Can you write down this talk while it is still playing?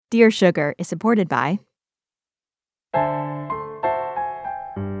Dear Sugar is supported by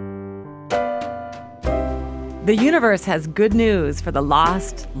The universe has good news for the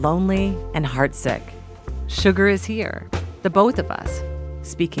lost, lonely, and heartsick. Sugar is here, the both of us,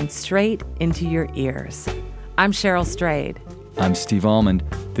 speaking straight into your ears. I'm Cheryl Strayed. I'm Steve Almond.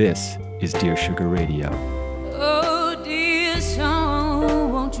 This is Dear Sugar Radio. Oh, dear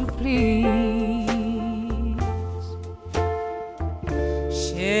song, won't you please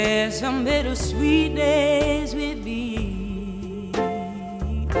share some bittersweet days with me?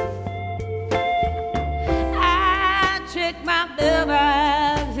 I check my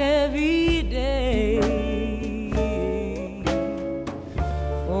mailbox every day.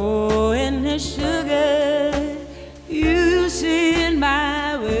 Oh, and the sugar you send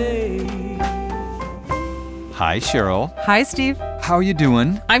my way. Hi, Cheryl. Hi, Steve. How are you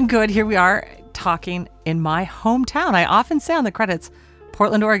doing? I'm good. Here we are talking in my hometown. I often say on the credits,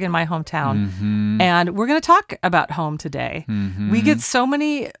 Portland, Oregon, my hometown. Mm-hmm. And we're going to talk about home today. Mm-hmm. We get so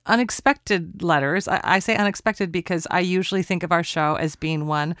many unexpected letters. I say unexpected because I usually think of our show as being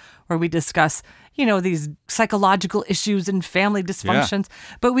one where we discuss, these psychological issues and family dysfunctions.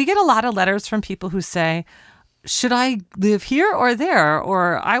 Yeah. But we get a lot of letters from people who say, should I live here or there?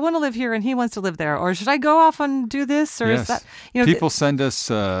 Or I want to live here and he wants to live there. Or should I go off and do this? Or yes. Is that, people send us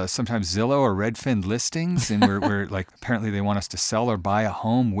sometimes Zillow or Redfin listings, and we're like, apparently they want us to sell or buy a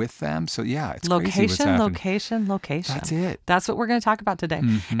home with them. So yeah, it's crazy what's happening. Location. That's it. That's what we're going to talk about today.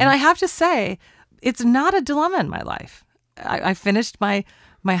 Mm-hmm. And I have to say, it's not a dilemma in my life. I finished my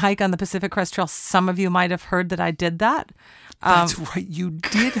hike on the Pacific Crest Trail. Some of you might have heard that I did that. That's right. You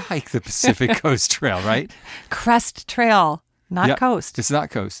did hike the Pacific Coast Trail, right? Crest Trail, not coast. It's not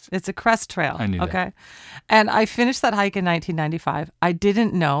coast. It's a crest trail. I knew that. Okay. And I finished that hike in 1995. I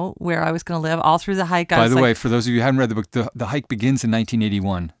didn't know where I was going to live all through the hike. By the way, for those of you who haven't read the book, the hike begins in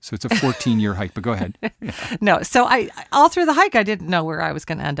 1981. So it's a 14-year hike, but go ahead. Yeah. No. So all through the hike, I didn't know where I was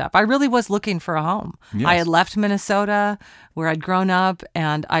going to end up. I really was looking for a home. Yes. I had left Minnesota where I'd grown up,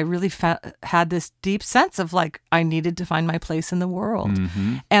 and I really had this deep sense of like, I needed to find my place in the world.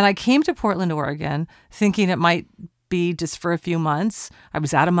 Mm-hmm. And I came to Portland, Oregon, thinking it might be just for a few months. I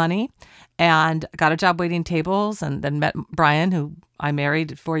was out of money and got a job waiting tables, and then met Brian, who I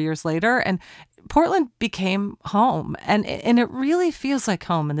married 4 years later. And Portland became home. And it really feels like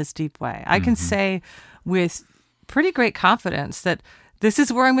home in this deep way. I can say with pretty great confidence that this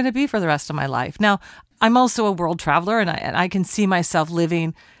is where I'm going to be for the rest of my life. Now, I'm also a world traveler, and I can see myself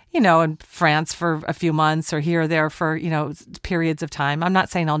living, in France for a few months or here or there for, periods of time. I'm not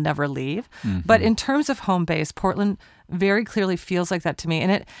saying I'll never leave, but in terms of home base, Portland very clearly feels like that to me.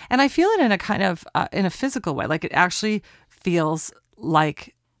 And I feel it in a kind of, in a physical way, like it actually feels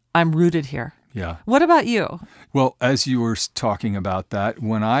like I'm rooted here. Yeah. What about you? Well, as you were talking about that,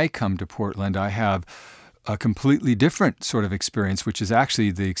 when I come to Portland, I have a completely different sort of experience, which is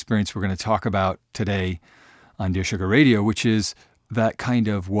actually the experience we're going to talk about today on Dear Sugar Radio, which is that kind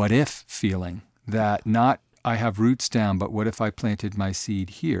of what if feeling, that not I have roots down, but what if I planted my seed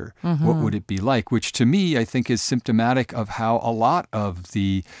here? Mm-hmm. What would it be like? Which to me, I think is symptomatic of how a lot of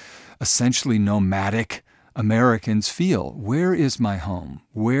the essentially nomadic Americans feel. Where is my home?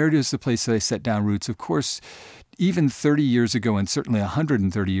 Where is the place that I set down roots? Of course, even 30 years ago, and certainly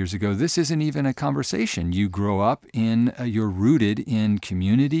 130 years ago, this isn't even a conversation. You grow up you're rooted in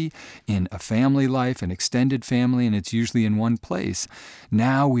community, in a family life, an extended family, and it's usually in one place.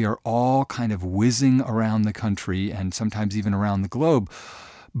 Now we are all kind of whizzing around the country and sometimes even around the globe,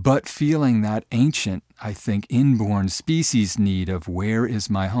 but feeling that ancient, I think, inborn species need of where is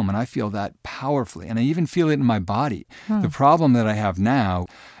my home? And I feel that powerfully. And I even feel it in my body. The problem that I have now,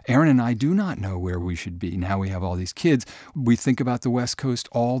 Aaron and I do not know where we should be. Now we have all these kids. We think about the West Coast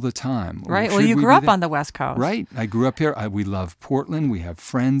all the time. Right. Well, you grew up on the West Coast. Right. I grew up here. We love Portland. We have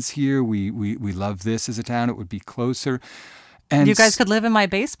friends here. We love this as a town. It would be closer. And you guys could live in my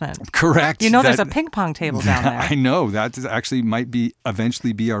basement. Correct. There's a ping pong table down there. I know. That actually might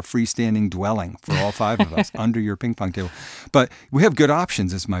eventually be our freestanding dwelling for all five of us under your ping pong table. But we have good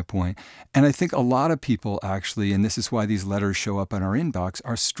options is my point. And I think a lot of people actually, and this is why these letters show up in our inbox,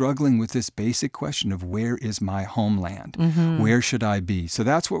 are struggling with this basic question of where is my homeland? Mm-hmm. Where should I be? So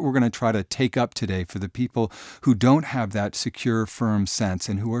that's what we're going to try to take up today for the people who don't have that secure, firm sense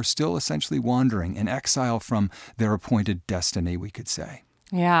and who are still essentially wandering in exile from their appointed destiny, we could say.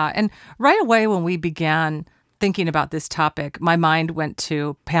 Yeah. And right away when we began thinking about this topic, my mind went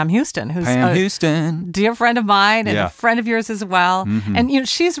to Pam Houston, who's a dear friend of mine and a friend of yours as well. Mm-hmm. And,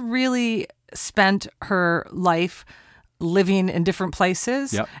 she's really spent her life living in different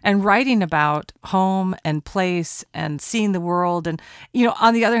places Yep. and writing about home and place and seeing the world. And,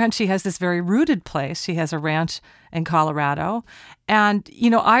 on the other hand, she has this very rooted place. She has a ranch in Colorado. And,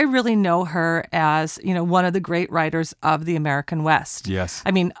 I really know her as, one of the great writers of the American West. Yes.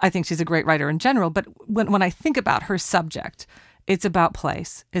 I mean, I think she's a great writer in general, but when I think about her subject, it's about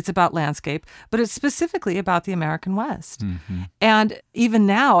place, it's about landscape, but it's specifically about the American West. Mm-hmm. And even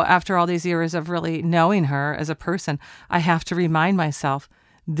now, after all these years of really knowing her as a person, I have to remind myself,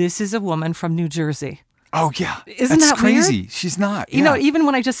 this is a woman from New Jersey. Oh, yeah. Isn't That's that crazy. weird? She's not. You Yeah. know, even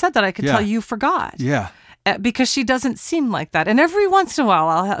when I just said that, I could Yeah. tell you forgot. Yeah. Because she doesn't seem like that. And every once in a while,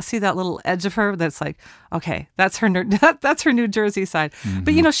 I'll see that little edge of her that's like, okay, that's her that's her New Jersey side. Mm-hmm.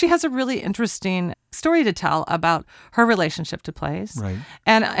 But, she has a really interesting story to tell about her relationship to place. Right.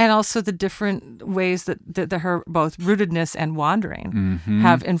 And also the different ways that her both rootedness and wandering Mm-hmm.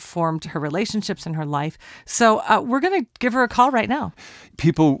 have informed her relationships and her life. So we're going to give her a call right now.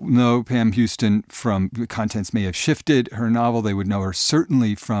 People know Pam Houston from Contents May Have Shifted, her novel. They would know her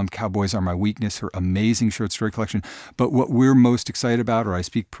certainly from Cowboys Are My Weakness, her amazing short story collection. But what we're most excited about, or I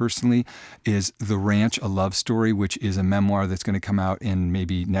speak personally, is The Ranch, A Love Story, which is a memoir that's going to come out in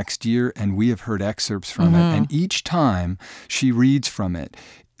maybe next year. And we have heard excerpts from it. And each time she reads from it,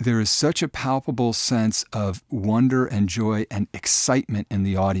 there is such a palpable sense of wonder and joy and excitement in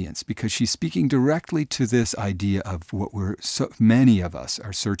the audience because she's speaking directly to this idea of what so many of us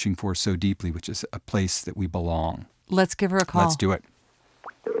are searching for so deeply, which is a place that we belong. Let's give her a call. Let's do it.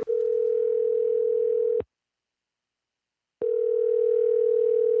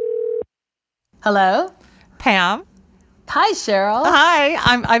 Hello? Pam. Hi, Cheryl. Hi,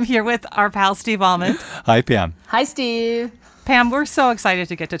 I'm here with our pal Steve Almond. Hi, Pam. Hi, Steve. Pam, we're so excited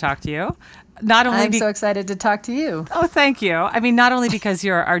to get to talk to you. Not only I'm so excited to talk to you. Oh, thank you. I mean, not only because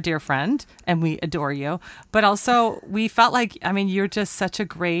you're our dear friend and we adore you, but also we felt like, you're just such a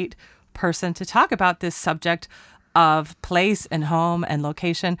great person to talk about this subject of place and home and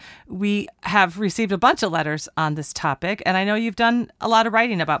location. We have received a bunch of letters on this topic, and I know you've done a lot of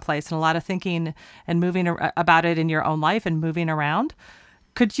writing about place and a lot of thinking and moving about it in your own life and moving around.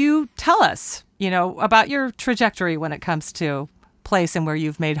 Could you tell us, about your trajectory when it comes to place and where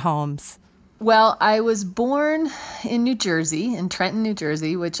you've made homes? Well, I was born in New Jersey, in Trenton, New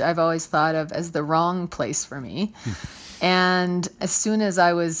Jersey, which I've always thought of as the wrong place for me. And as soon as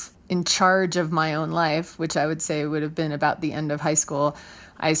I was in charge of my own life, which I would say would have been about the end of high school,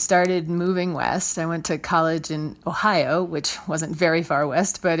 I started moving west. I went to college in Ohio, which wasn't very far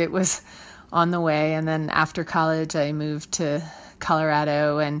west, but it was on the way. And then after college, I moved to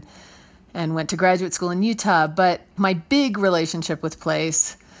Colorado and went to graduate school in Utah. But my big relationship with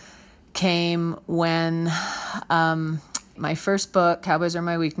place came when my first book, Cowboys Are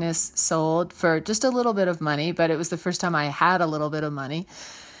My Weakness, sold for just a little bit of money, but it was the first time I had a little bit of money.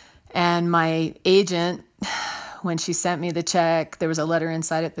 And my agent, when she sent me the check, there was a letter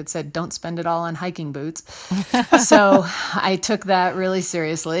inside it that said, "Don't spend it all on hiking boots." So I took that really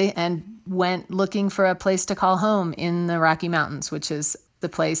seriously and went looking for a place to call home in the Rocky Mountains, which is the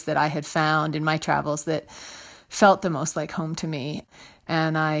place that I had found in my travels that felt the most like home to me.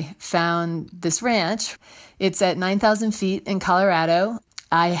 And I found this ranch. It's at 9,000 feet in Colorado.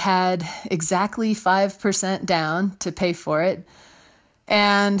 I had exactly 5% down to pay for it.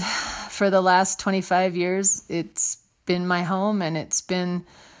 And for the last 25 years, it's been my home, and it's been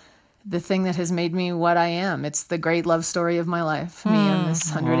the thing that has made me what I am. It's the great love story of my life, me and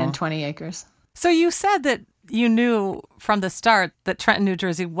this 120 acres. So you said that you knew from the start that Trenton, New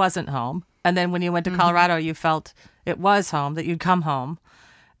Jersey wasn't home. And then when you went to Colorado, you felt it was home, that you'd come home.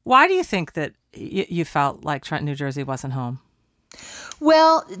 Why do you think that you felt like Trenton, New Jersey wasn't home?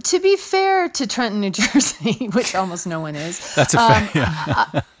 Well, to be fair to Trenton, New Jersey, which almost no one is. That's a fact.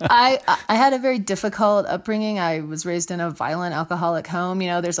 Yeah. I had a very difficult upbringing. I was raised in a violent alcoholic home.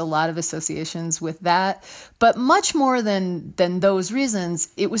 There's a lot of associations with that. But much more than those reasons,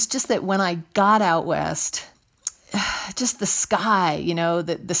 it was just that when I got out west, just the sky,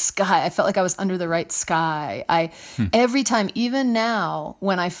 the sky, I felt like I was under the right sky. Every time, even now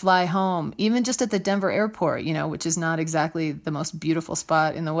when I fly home, even just at the Denver airport, which is not exactly the most beautiful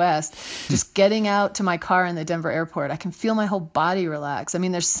spot in the West, just getting out to my car in the Denver airport, I can feel my whole body relax.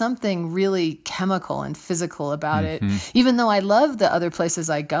 There's something really chemical and physical about it, even though I love the other places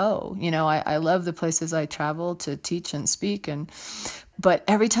I go. I love the places I travel to teach and speak. But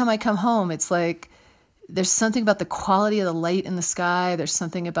every time I come home, it's like, there's something about the quality of the light in the sky. There's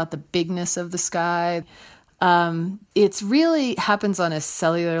something about the bigness of the sky. It's really happens on a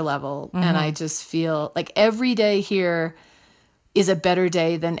cellular level. And I just feel like every day here, is a better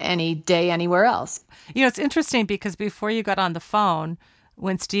day than any day anywhere else. It's interesting because before you got on the phone,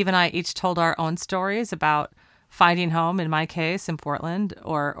 when Steve and I each told our own stories about finding home, in my case, in Portland,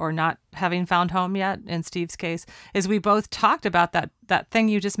 or not having found home yet, in Steve's case, is we both talked about that thing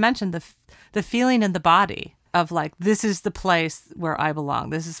you just mentioned, the feeling in the body of like, this is the place where I belong.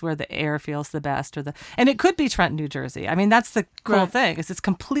 This is where the air feels the best, and it could be Trenton, New Jersey. I mean, that's the cool thing, is it's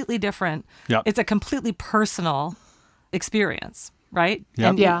completely different. Yep. It's a completely personal experience, right? Yep.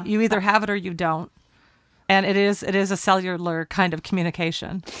 And Yeah. you either have it or you don't. And it is a cellular kind of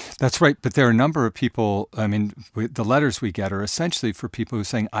communication. That's right. But there are a number of people, I mean, the letters we get are essentially for people who are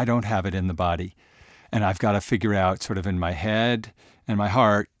saying, I don't have it in the body. And I've got to figure out sort of in my head and my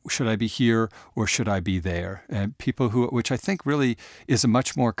heart, should I be here or should I be there? And people which I think really is a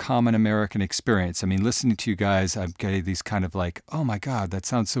much more common American experience. I mean, listening to you guys, I'm getting these kind of like, oh my God, that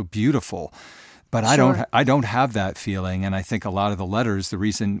sounds so beautiful. But Sure. I don't have that feeling, and I think a lot of the letters, the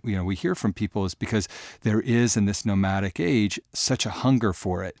reason we hear from people is because there is in this nomadic age such a hunger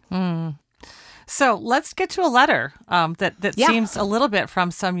for it. So let's get to a letter that Yeah. seems a little bit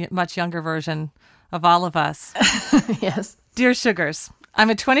from some much younger version of all of us. Yes. Dear Sugars, I'm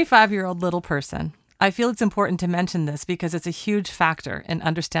a 25-year-old little person. I feel it's important to mention this because it's a huge factor in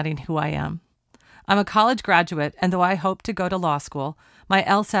understanding who I am. I'm a college graduate, and though I hope to go to law school, my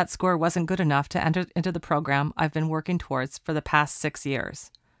LSAT score wasn't good enough to enter into the program I've been working towards for the past 6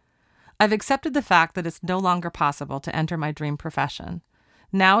 years. I've accepted the fact that it's no longer possible to enter my dream profession.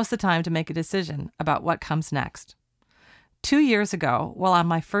 Now is the time to make a decision about what comes next. 2 years ago, while on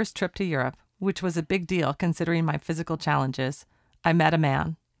my first trip to Europe, which was a big deal considering my physical challenges, I met a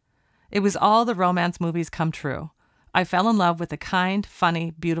man. It was all the romance movies come true. I fell in love with a kind,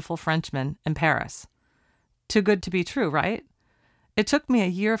 funny, beautiful Frenchman in Paris. Too good to be true, right? It took me a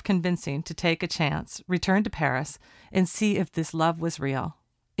year of convincing to take a chance, return to Paris, and see if this love was real.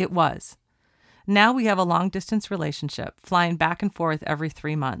 It was. Now we have a long-distance relationship, flying back and forth every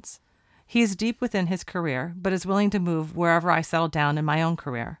 3 months. He is deep within his career, but is willing to move wherever I settle down in my own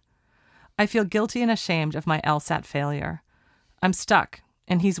career. I feel guilty and ashamed of my LSAT failure. I'm stuck,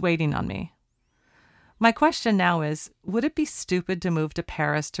 and he's waiting on me. My question now is, would it be stupid to move to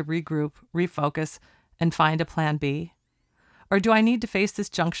Paris to regroup, refocus, and find a plan B? Or do I need to face this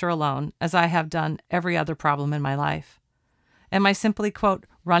juncture alone, as I have done every other problem in my life? Am I simply, quote,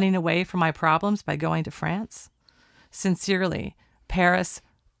 running away from my problems by going to France? Sincerely, Paris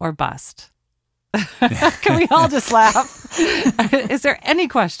or bust. Can we all just laugh? Is there any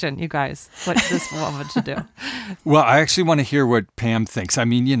question, you guys, what this woman should do? Well, I actually want to hear what Pam thinks. I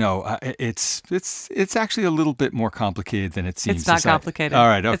mean, it's actually a little bit more complicated than it seems. It's not complicated. All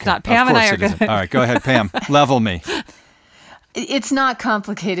right, okay. It's not. Pam and I are good. All right, go ahead, Pam. Level me. It's not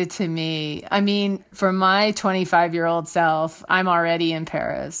complicated to me. I mean, for my 25-year-old self, I'm already in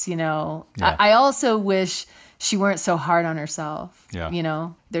Paris, Yeah. I also wish she weren't so hard on herself. Yeah.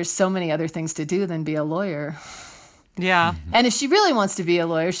 There's so many other things to do than be a lawyer. Yeah. And if she really wants to be a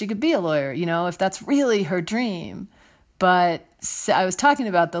lawyer, she could be a lawyer, if that's really her dream. But I was talking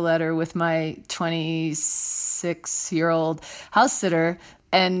about the letter with my 26-year-old house sitter.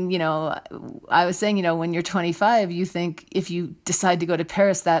 And, I was saying, when you're 25, you think if you decide to go to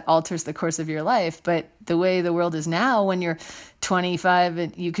Paris, that alters the course of your life. But the way the world is now, when you're 25,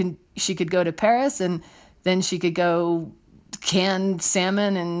 and she could go to Paris, and then she could go can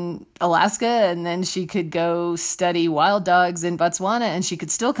salmon in Alaska, and then she could go study wild dogs in Botswana, and she could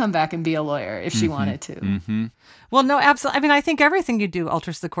still come back and be a lawyer if she wanted to. Mm-hmm. Well, no, absolutely. I mean, I think everything you do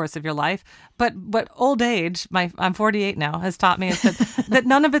alters the course of your life. But old age, I'm 48 now, has taught me is that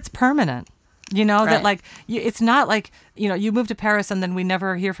none of it's permanent. That Right. It's not like, you move to Paris and then we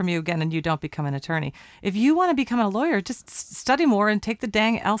never hear from you again and you don't become an attorney. If you want to become a lawyer, just study more and take the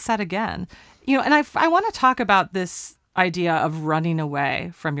dang LSAT again. And I want to talk about this idea of running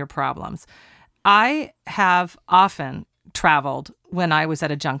away from your problems. I have often traveled when I was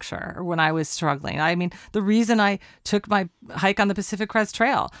at a juncture or when I was struggling. I mean, the reason I took my hike on the Pacific Crest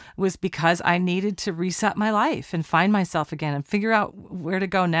Trail was because I needed to reset my life and find myself again and figure out where to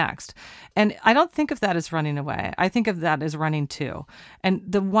go next. And I don't think of that as running away. I think of that as running to. And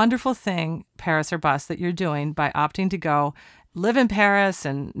the wonderful thing, Paris or bust, that you're doing by opting to go live in Paris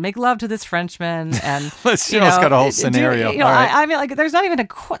and make love to this Frenchman, and Let's got a whole scenario. All right. I mean, like, there's not even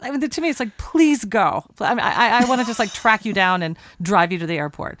to me, it's like, please go. I mean, I want to just like track you down and drive you to the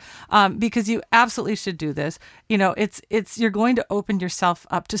airport, because you absolutely should do this. You're going to open yourself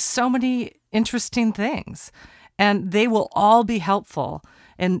up to so many interesting things, and they will all be helpful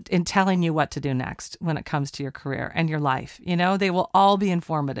in telling you what to do next when it comes to your career and your life. They will all be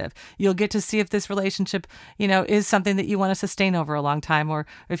informative. You'll get to see if this relationship, is something that you want to sustain over a long time, or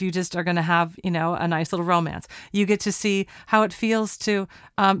if you just are going to have, a nice little romance. You get to see how it feels to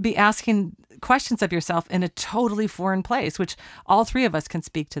be asking questions of yourself in a totally foreign place, which all three of us can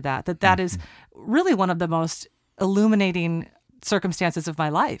speak to that is really one of the most illuminating circumstances of my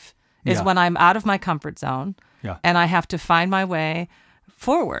life is when I'm out of my comfort zone and I have to find my way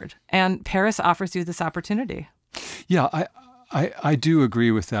forward. And Paris offers you this opportunity. Yeah, I do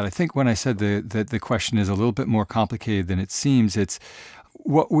agree with that. I think when I said that the question is a little bit more complicated than it seems, it's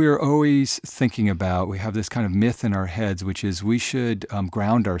what we're always thinking about. We have this kind of myth in our heads, which is we should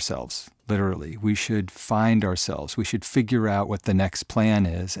ground ourselves, literally. We should find ourselves. We should figure out what the next plan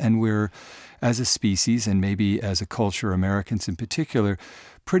is. And we're, as a species, and maybe as a culture, Americans in particular,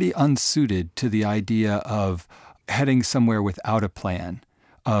 pretty unsuited to the idea of heading somewhere without a plan,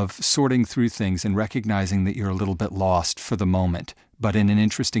 of sorting through things and recognizing that you're a little bit lost for the moment, but in an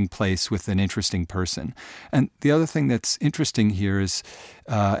interesting place with an interesting person. And the other thing that's interesting here is,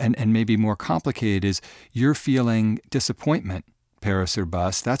 and maybe more complicated, is you're feeling disappointment, Paris or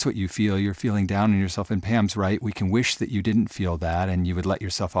bust. That's what you feel. You're feeling down on yourself. And Pam's right. We can wish that you didn't feel that and you would let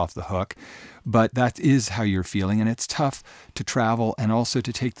yourself off the hook. But that is how you're feeling. And it's tough to travel and also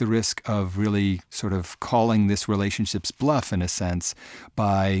to take the risk of really sort of calling this relationship's bluff in a sense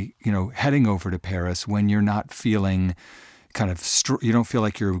by, heading over to Paris when you're not feeling you don't feel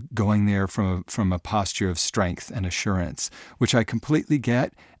like you're going there from a posture of strength and assurance, which I completely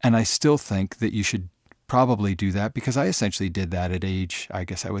get. And I still think that you should probably do that because I essentially did that at age, I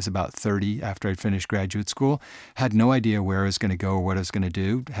guess I was about 30 after I'd finished graduate school, had no idea where I was going to go or what I was going to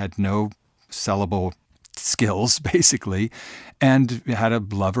do, had no sellable skills, basically, and had a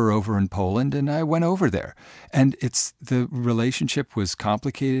lover over in Poland, and I went over there. And the relationship was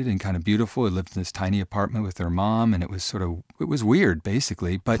complicated and kind of beautiful. I lived in this tiny apartment with her mom, and it was weird,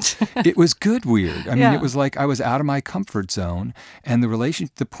 basically, but it was good weird. I mean, it was like I was out of my comfort zone, and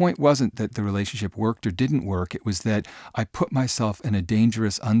the point wasn't that the relationship worked or didn't work. It was that I put myself in a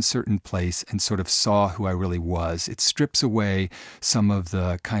dangerous, uncertain place and sort of saw who I really was. It strips away some of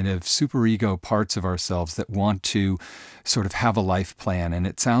the kind of superego parts of ourselves that want to sort of have a life plan. And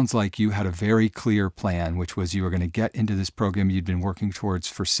it sounds like you had a very clear plan, which was you were going to get into this program you'd been working towards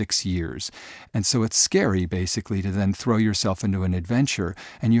for 6 years. And so it's scary, basically, to then throw yourself into an adventure,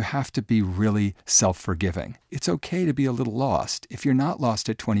 and you have to be really self-forgiving. It's okay to be a little lost. If you're not lost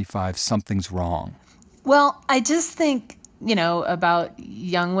at 25, something's wrong. Well, I just think, about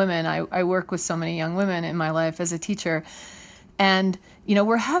young women. I work with so many young women in my life as a teacher. And,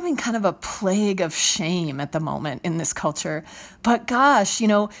 we're having kind of a plague of shame at the moment in this culture. But gosh,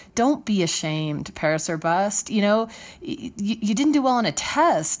 don't be ashamed, Paris or bust. You didn't do well on a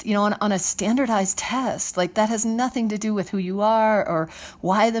test, on a standardized test. Like that has nothing to do with who you are or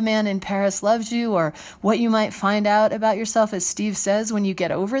why the man in Paris loves you or what you might find out about yourself. As Steve says, when you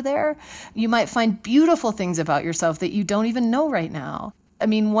get over there, you might find beautiful things about yourself that you don't even know right now. I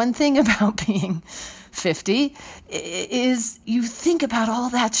mean, one thing about being 50 is you think about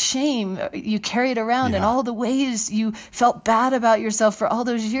all that shame you carried around and all the ways you felt bad about yourself for all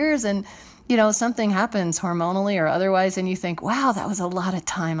those years. And, something happens hormonally or otherwise, and you think, wow, that was a lot of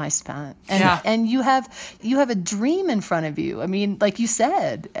time I spent. And you have a dream in front of you. I mean, like you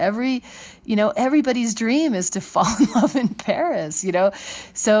said, everybody's dream is to fall in love in Paris,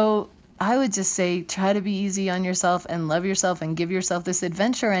 So I would just say, try to be easy on yourself and love yourself and give yourself this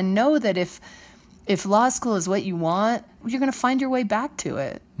adventure and know that if law school is what you want, you're going to find your way back to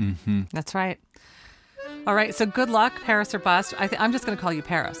it. Mm-hmm. That's right. All right. So good luck, Paris or bust. I'm just going to call you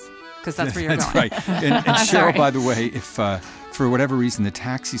Paris because that's where you're going. That's right. And Cheryl, by the way, if for whatever reason the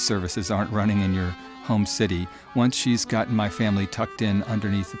taxi services aren't running in your home city, once she's gotten my family tucked in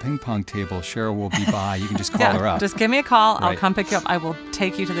underneath the ping pong table, Cheryl will be by. You can just call her up. Just give me a call. Right. I'll come pick you up. I will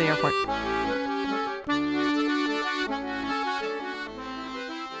take you to the airport.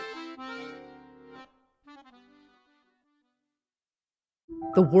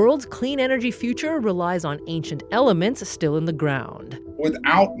 The world's clean energy future relies on ancient elements still in the ground.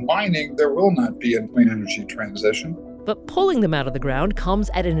 Without mining, there will not be a clean energy transition. But pulling them out of the ground comes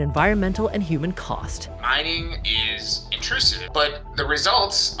at an environmental and human cost. Mining is intrusive, but the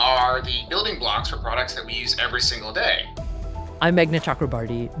results are the building blocks for products that we use every single day. I'm Meghna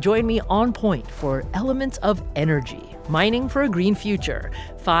Chakrabarty. Join me on Point for Elements of Energy, Mining for a Green Future.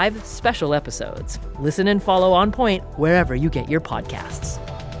 5 special episodes. Listen and follow On Point wherever you get your podcasts.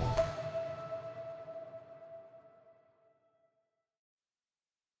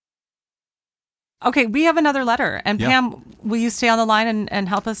 Okay, we have another letter. And Yeah. Pam, will you stay on the line and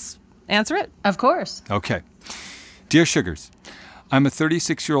help us answer it? Of course. Okay. Dear Sugars, I'm a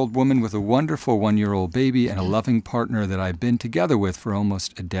 36-year-old woman with a wonderful 1-year-old baby and a loving partner that I've been together with for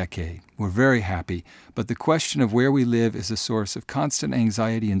almost a decade. We're very happy, but the question of where we live is a source of constant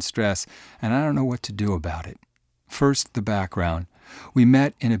anxiety and stress, and I don't know what to do about it. First, the background. We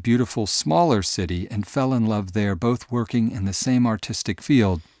met in a beautiful, smaller city and fell in love there, both working in the same artistic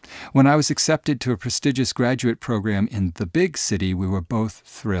field. When I was accepted to a prestigious graduate program in the big city, we were both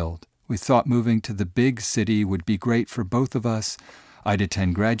thrilled. We thought moving to the big city would be great for both of us. I'd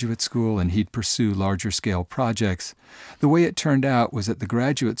attend graduate school and he'd pursue larger-scale projects. The way it turned out was that the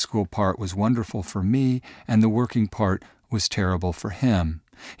graduate school part was wonderful for me and the working part was terrible for him.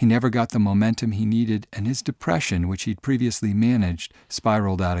 He never got the momentum he needed, and his depression, which he'd previously managed,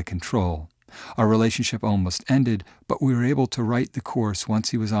 spiraled out of control. Our relationship almost ended, but we were able to right the course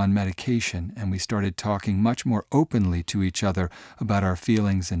once he was on medication, and we started talking much more openly to each other about our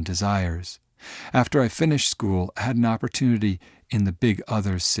feelings and desires. After I finished school, I had an opportunity in the big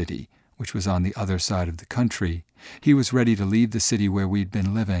other city, which was on the other side of the country. He was ready to leave the city where we'd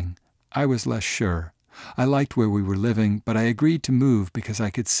been living. I was less sure. I liked where we were living, but I agreed to move because I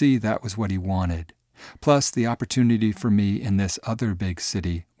could see that was what he wanted. Plus, the opportunity for me in this other big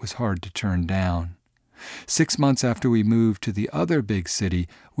city was hard to turn down. 6 months after we moved to the other big city,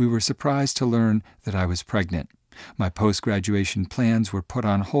 we were surprised to learn that I was pregnant. My post-graduation plans were put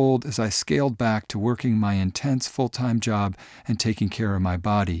on hold as I scaled back to working my intense full-time job and taking care of my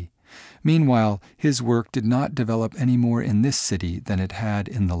body. Meanwhile, his work did not develop any more in this city than it had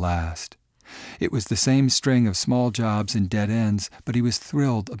in the last. It was the same string of small jobs and dead ends, but he was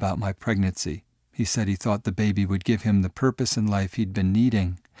thrilled about my pregnancy. He said he thought the baby would give him the purpose in life he'd been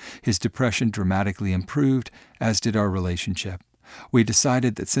needing. His depression dramatically improved, as did our relationship. We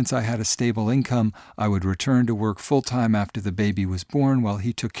decided that since I had a stable income, I would return to work full-time after the baby was born while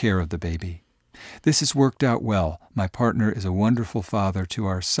he took care of the baby. This has worked out well. My partner is a wonderful father to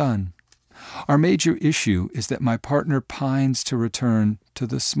our son. Our major issue is that my partner pines to return to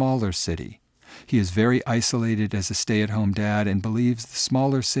the smaller city. He is very isolated as a stay-at-home dad and believes the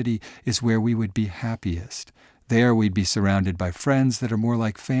smaller city is where we would be happiest. There we'd be surrounded by friends that are more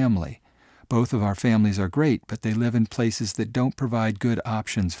like family. Both of our families are great, but they live in places that don't provide good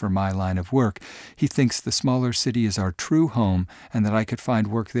options for my line of work. He thinks the smaller city is our true home and that I could find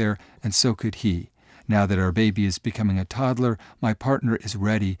work there, and so could he. Now that our baby is becoming a toddler, my partner is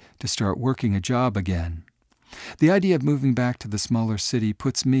ready to start working a job again. The idea of moving back to the smaller city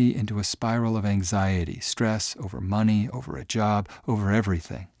puts me into a spiral of anxiety, stress over money, over a job, over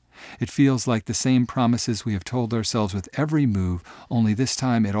everything. It feels like the same promises we have told ourselves with every move, only this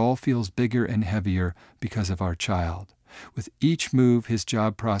time it all feels bigger and heavier because of our child. With each move, his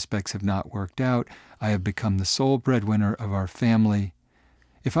job prospects have not worked out. I have become the sole breadwinner of our family.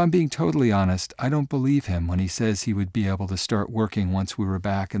 If I'm being totally honest, I don't believe him when he says he would be able to start working once we were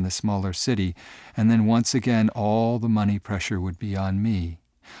back in the smaller city, and then once again all the money pressure would be on me.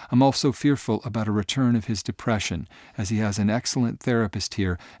 I'm also fearful about a return of his depression, as he has an excellent therapist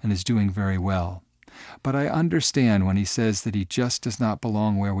here and is doing very well. But I understand when he says that he just does not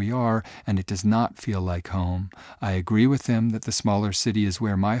belong where we are and it does not feel like home. I agree with him that the smaller city is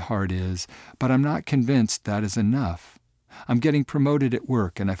where my heart is, but I'm not convinced that is enough. I'm getting promoted at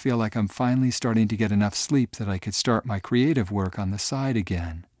work, and I feel like I'm finally starting to get enough sleep that I could start my creative work on the side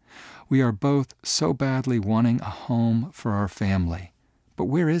again. We are both so badly wanting a home for our family. But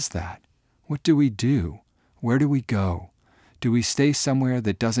where is that? What do we do? Where do we go? Do we stay somewhere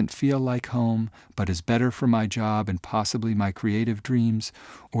that doesn't feel like home, but is better for my job and possibly my creative dreams?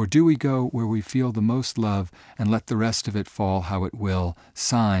 Or do we go where we feel the most love and let the rest of it fall how it will,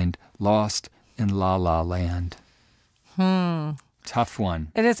 signed, lost in La La Land? Tough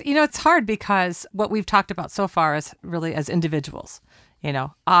one. It is. It's hard because what we've talked about so far is really as individuals.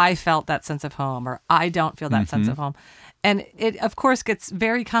 I felt that sense of home, or I don't feel that sense of home. And it, of course, gets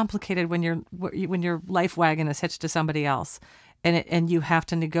very complicated when your life wagon is hitched to somebody else, and you have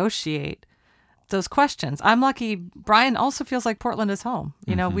to negotiate those questions. I'm lucky. Brian also feels like Portland is home.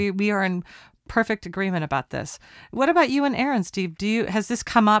 We are in perfect agreement about this. What about you and Aaron, Steve? Has this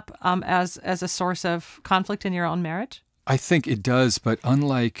come up as a source of conflict in your own marriage? I think it does, but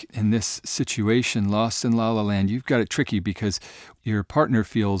unlike in this situation, Lost in La La Land, you've got it tricky because your partner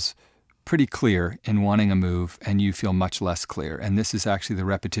feels pretty clear in wanting a move, and you feel much less clear. And this is actually the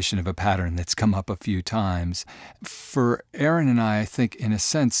repetition of a pattern that's come up a few times. For Erin and I think, in a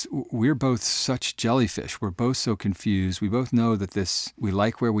sense, we're both such jellyfish. We're both so confused. We both know that we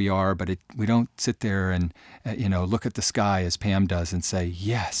like where we are, but we don't sit there and look at the sky as Pam does and say,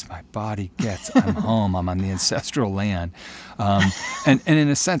 yes, my body gets, I'm home, I'm on the ancestral land. And in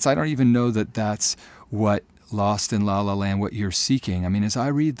a sense, I don't even know that that's what Lost in La La Land, what you're seeking. I mean, as I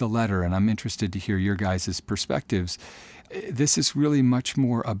read the letter, and I'm interested to hear your guys' perspectives, this is really much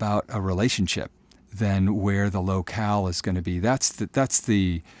more about a relationship than where the locale is going to be. That's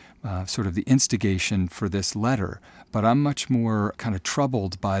the sort of the instigation for this letter. But I'm much more kind of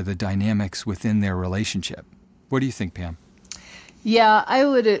troubled by the dynamics within their relationship. What do you think, Pam? Yeah, I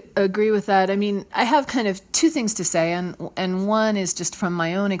would agree with that. I mean, I have kind of two things to say, and one is just from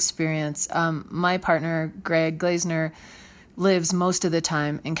my own experience. My partner, Greg Glazner, lives most of the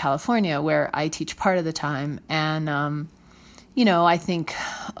time in California, where I teach part of the time. And, I think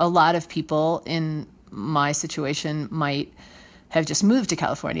a lot of people in my situation might have just moved to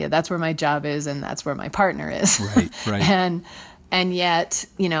California. That's where my job is, and that's where my partner is. Right. And yet,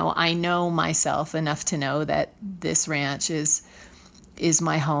 I know myself enough to know that this ranch is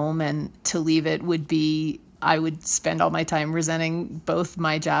my home, and to leave it I would spend all my time resenting both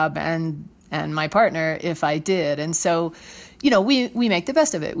my job and my partner if I did. And so, we make the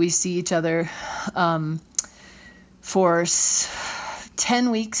best of it. We see each other for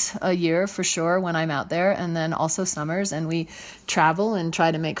 10 weeks a year for sure when I'm out there, and then also summers, and we travel and try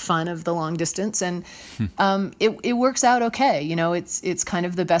to make fun of the long distance, and it works out okay. It's kind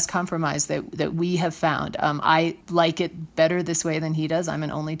of the best compromise that we have found. I like it better this way than he does. I'm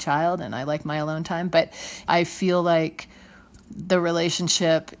an only child and I like my alone time, but I feel like the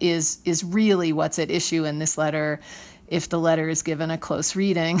relationship is really what's at issue in this letter. If the letter is given a close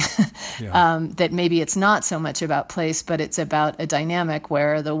reading, that maybe it's not so much about place, but it's about a dynamic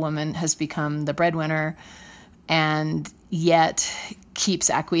where the woman has become the breadwinner and yet keeps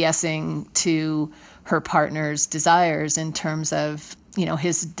acquiescing to her partner's desires in terms of,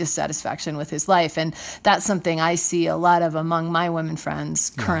 his dissatisfaction with his life. And that's something I see a lot of among my women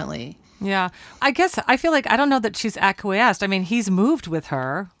friends currently. Yeah. I guess I feel like I don't know that she's acquiesced. I mean, he's moved with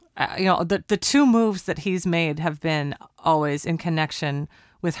her. The two moves that he's made have been always in connection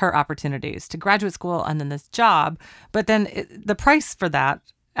with her opportunities to graduate school and then this job. But then the price for that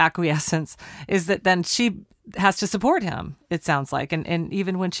acquiescence is that then she has to support him, it sounds like. And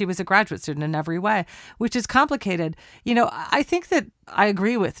even when she was a graduate student in every way, which is complicated. I think that I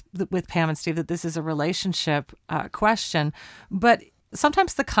agree with Pam and Steve that this is a relationship question. But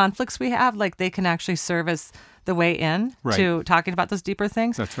sometimes the conflicts we have, like they can actually serve as the way in to talking about those deeper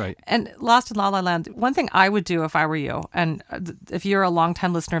things. That's right. And Lost in La La Land, one thing I would do if I were you, and if you're a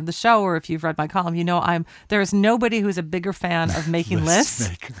longtime listener of the show or if you've read my column, there is nobody who's a bigger fan of making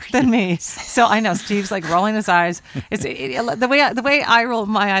lists than me. So I know Steve's like rolling his eyes. It's the way I roll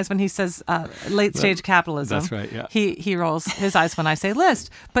my eyes when he says late stage capitalism. That's right. Yeah. He rolls his eyes when I say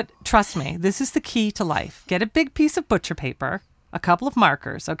list. But trust me, this is the key to life. Get a big piece of butcher paper, a couple of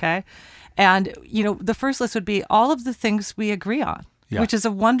markers, okay? And, the first list would be all of the things we agree on, which is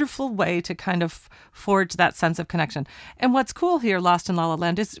a wonderful way to kind of forge that sense of connection. And what's cool here, Lost in La La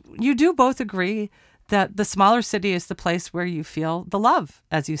Land, is you do both agree that the smaller city is the place where you feel the love,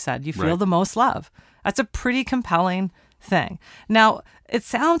 as you said. You feel the most love. That's a pretty compelling thing. Now, it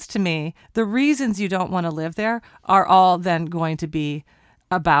sounds to me the reasons you don't want to live there are all then going to be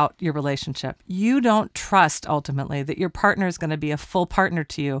about your relationship. You don't trust ultimately that your partner is going to be a full partner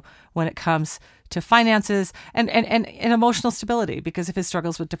to you when it comes to finances and emotional stability because of his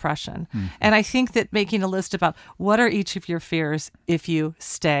struggles with depression. Mm-hmm. And I think that making a list about what are each of your fears if you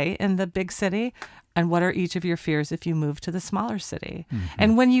stay in the big city and what are each of your fears if you move to the smaller city. Mm-hmm.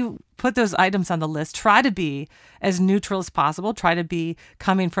 And when you put those items on the list, try to be as neutral as possible. Try to be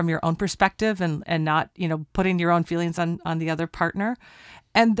coming from your own perspective and not, putting your own feelings on the other partner.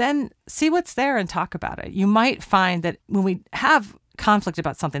 And then see what's there and talk about it. You might find that when we have conflict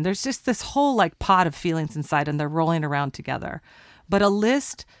about something, there's just this whole pot of feelings inside and they're rolling around together. But a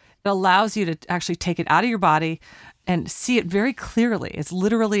list allows you to actually take it out of your body and see it very clearly. It's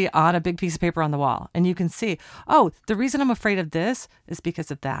literally on a big piece of paper on the wall. And you can see, the reason I'm afraid of this is because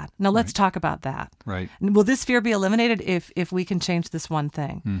of that. Now let's talk about that. Right. Will this fear be eliminated if we can change this one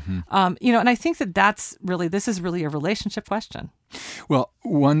thing? Mm-hmm. And I think this is really a relationship question. Well,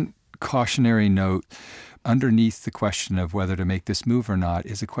 one cautionary note, underneath the question of whether to make this move or not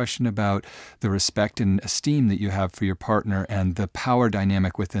is a question about the respect and esteem that you have for your partner and the power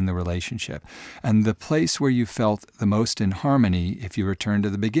dynamic within the relationship. And the place where you felt the most in harmony, if you return to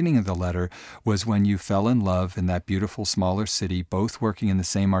the beginning of the letter, was when you fell in love in that beautiful smaller city, both working in the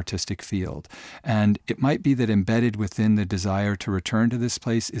same artistic field. And it might be that embedded within the desire to return to this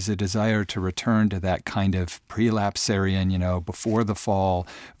place is a desire to return to that kind of prelapsarian, before the fall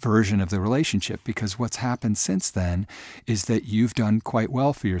version of the relationship, because what's happened since then is that you've done quite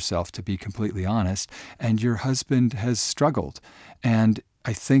well for yourself, to be completely honest, and your husband has struggled. And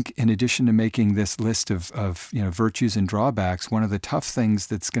I think in addition to making this list of virtues and drawbacks, one of the tough things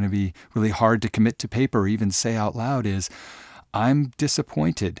that's going to be really hard to commit to paper or even say out loud is, I'm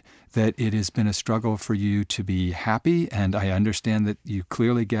disappointed that it has been a struggle for you to be happy, and I understand that you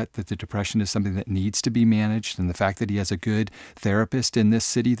clearly get that the depression is something that needs to be managed, and the fact that he has a good therapist in this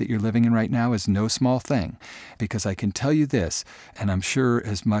city that you're living in right now is no small thing. Because I can tell you this, and I'm sure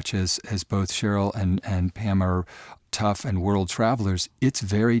as much as both Cheryl and Pam are tough and world travelers, it's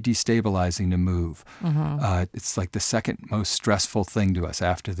very destabilizing to move. It's like the second most stressful thing to us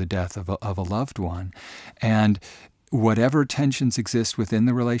after the death of a loved one. And whatever tensions exist within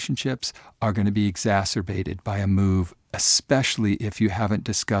the relationships are going to be exacerbated by a move, especially if you haven't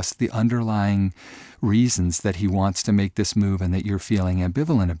discussed the underlying reasons that he wants to make this move and that you're feeling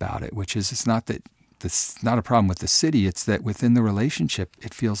ambivalent about it, which is it's not not a problem with the city, it's that within the relationship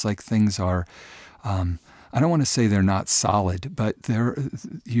it feels like things are I don't want to say they're not solid, but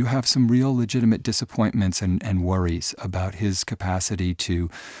you have some real legitimate disappointments and worries about his capacity to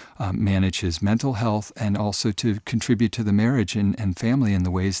manage his mental health and also to contribute to the marriage and family in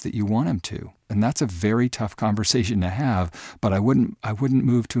the ways that you want him to. And that's a very tough conversation to have, but I wouldn't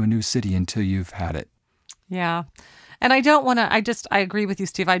move to a new city until you've had it. Yeah. And I don't want to, I agree with you,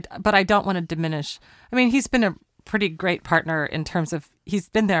 Steve, but I don't want to diminish. I mean, he's been a pretty great partner in terms of he's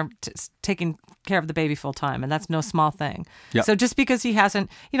been there taking care of the baby full time, and that's no small thing. Yep. So just because he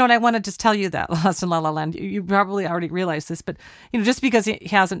hasn't, and I want to just tell you that, Lost in La La Land, you probably already realize this, but just because he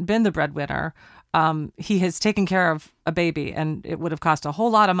hasn't been the breadwinner, he has taken care of a baby, and it would have cost a whole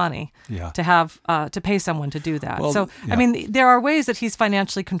lot of money to have to pay someone to do that. Well, I mean, there are ways that he's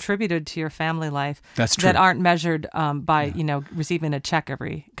financially contributed to your family life that aren't measured by receiving a check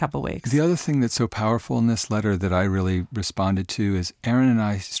every couple weeks. The other thing that's so powerful in this letter that I really responded to is Aaron and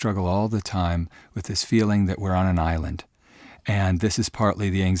I struggle all the time with this feeling that we're on an island. And this is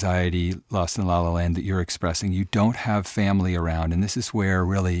partly the anxiety, Lost in La La Land, that you're expressing. You don't have family around. And this is where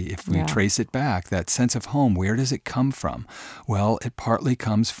really, if we trace it back, that sense of home, where does it come from? Well, it partly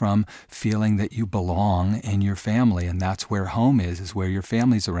comes from feeling that you belong in your family. And that's where home is where your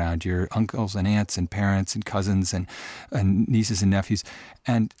family's around, your uncles and aunts and parents and cousins and nieces and nephews.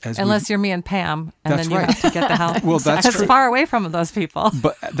 And unless you're me and Pam, and then you right. have to get the help. Well, that's true. Far away from those people.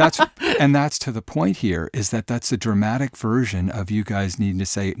 But that's to the point here, is that's a dramatic version of you guys needing to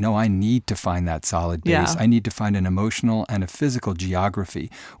say, no, I need to find that solid base. Yeah. I need to find an emotional and a physical geography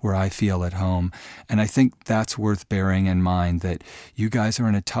where I feel at home. And I think that's worth bearing in mind, that you guys are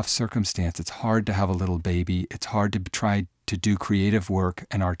in a tough circumstance. It's hard to have a little baby. It's hard to try to do creative work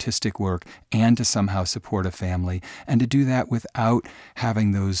and artistic work and to somehow support a family, and to do that without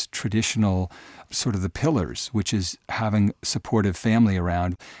having those traditional sort of the pillars, which is having supportive family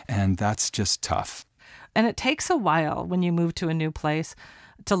around. And that's just tough. And it takes a while when you move to a new place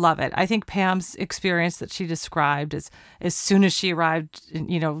to love it. I think Pam's experience that she described is, as soon as she arrived,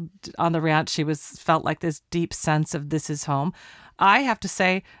 on the ranch, she felt like this deep sense of this is home. I have to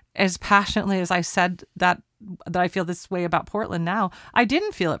say, as passionately as I said that I feel this way about Portland now, I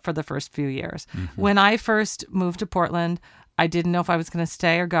didn't feel it for the first few years. Mm-hmm. When I first moved to Portland, I didn't know if I was going to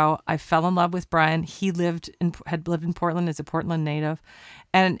stay or go. I fell in love with Brian. He had lived in Portland, as a Portland native.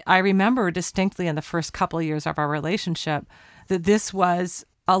 And I remember distinctly in the first couple of years of our relationship that this was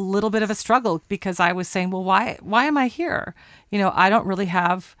a little bit of a struggle, because I was saying, well, why am I here? I don't really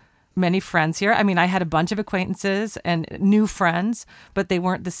have many friends here. I mean, I had a bunch of acquaintances and new friends, but they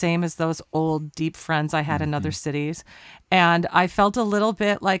weren't the same as those old, deep friends I had in other cities. And I felt a little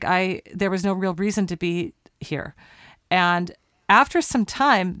bit like there was no real reason to be here. And after some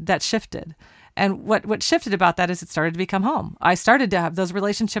time, that shifted. And what shifted about that is it started to become home. I started to have those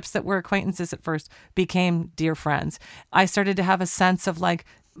relationships that were acquaintances at first became dear friends. I started to have a sense of like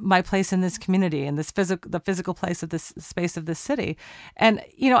my place in this community and the physical place of this space of this city. And,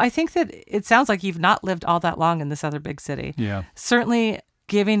 I think that it sounds like you've not lived all that long in this other big city. Yeah. Certainly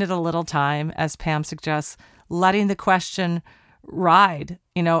giving it a little time, as Pam suggests, letting the question ride,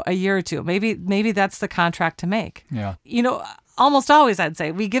 a year or two. Maybe that's the contract to make. Yeah. almost always, I'd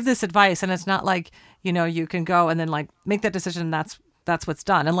say, we give this advice, and it's not like, you can go and then like make that decision. And that's what's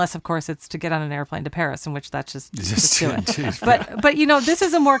done, unless of course it's to get on an airplane to Paris, in which that's just do it. But this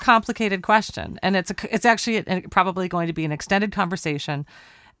is a more complicated question, and it's actually probably going to be an extended conversation.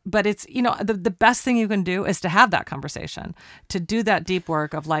 But it's, the best thing you can do is to have that conversation, to do that deep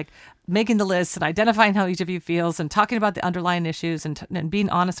work of like making the list and identifying how each of you feels and talking about the underlying issues and being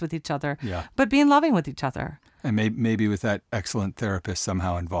honest with each other, but being loving with each other. And maybe with that excellent therapist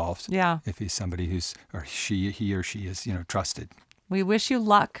somehow involved. Yeah. If he's somebody he or she is, trusted. We wish you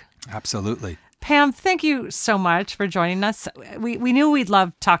luck. Absolutely. Pam, thank you so much for joining us. We knew we'd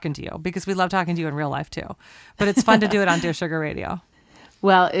love talking to you because we love talking to you in real life too. But it's fun to do it on Dear Sugar Radio.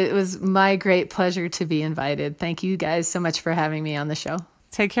 Well, it was my great pleasure to be invited. Thank you guys so much for having me on the show.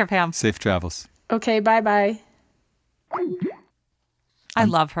 Take care, Pam. Safe travels. Okay, bye-bye. I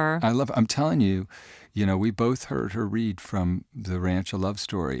love her. I'm telling you, we both heard her read from the Ranch: A Love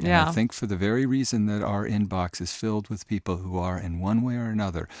Story. And I think for the very reason that our inbox is filled with people who are, in one way or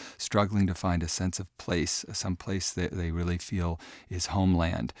another, struggling to find a sense of place, some place that they really feel is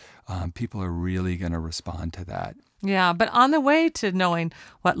homeland, people are really going to respond to that. Yeah, but on the way to knowing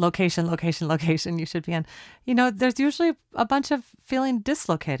what location you should be in, there's usually a bunch of feeling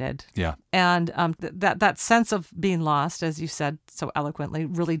dislocated. Yeah. And that sense of being lost, as you said so eloquently,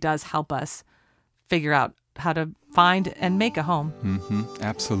 really does help us figure out how to find and make a home. Mm-hmm.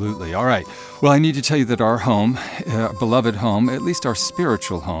 Absolutely. All right. Well, I need to tell you that our home, beloved home, at least our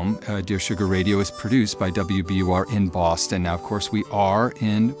spiritual home, Dear Sugar Radio, is produced by WBUR in Boston. Now, of course, we are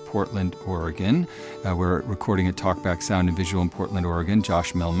in Portland, Oregon. We're recording at Talkback Sound and Visual in Portland, Oregon.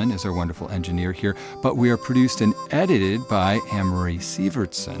 Josh Millman is our wonderful engineer here. But we are produced and edited by Anne-Marie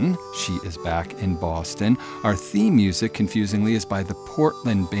Sievertson. She is back in Boston. Our theme music, confusingly, is by the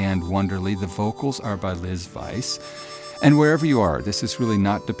Portland band Wonderly. The vocals are by Liz Weiss. And wherever you are, this is really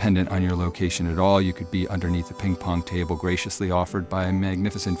not dependent on your location at all. You could be underneath a ping pong table graciously offered by a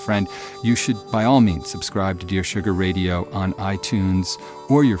magnificent friend. You should, by all means, subscribe to Dear Sugar Radio on iTunes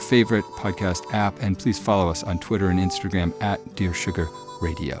or your favorite podcast app. And please follow us on Twitter and Instagram at Dear Sugar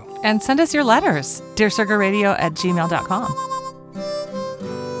Radio. And send us your letters, dearsugarradio@gmail.com.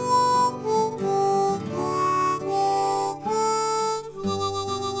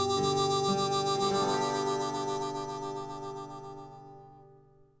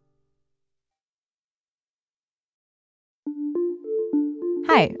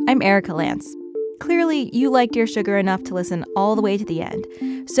 Hi, I'm Erica Lance. Clearly, you like Dear Sugar enough to listen all the way to the end.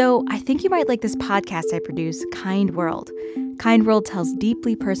 So I think you might like this podcast I produce, Kind World. Kind World tells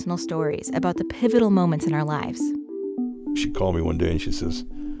deeply personal stories about the pivotal moments in our lives. She called me one day and she says,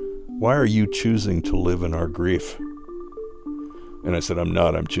 "Why are you choosing to live in our grief?" And I said, "I'm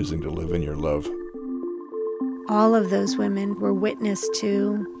not. I'm choosing to live in your love." All of those women were witness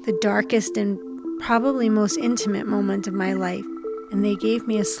to the darkest and probably most intimate moment of my life. And they gave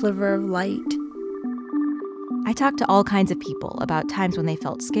me a sliver of light. I talked to all kinds of people about times when they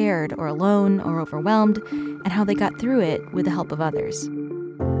felt scared or alone or overwhelmed and how they got through it with the help of others.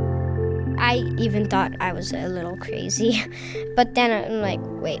 I even thought I was a little crazy, but then I'm like,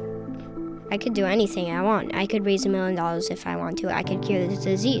 wait, I could do anything I want. I could raise $1 million if I want to. I could cure this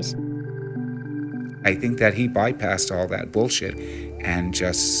disease. I think that he bypassed all that bullshit and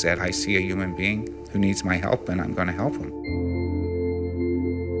just said, I see a human being who needs my help and I'm going to help him.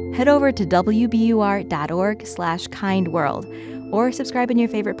 Head over to wbur.org/kindworld or subscribe in your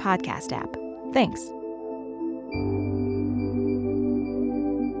favorite podcast app. Thanks.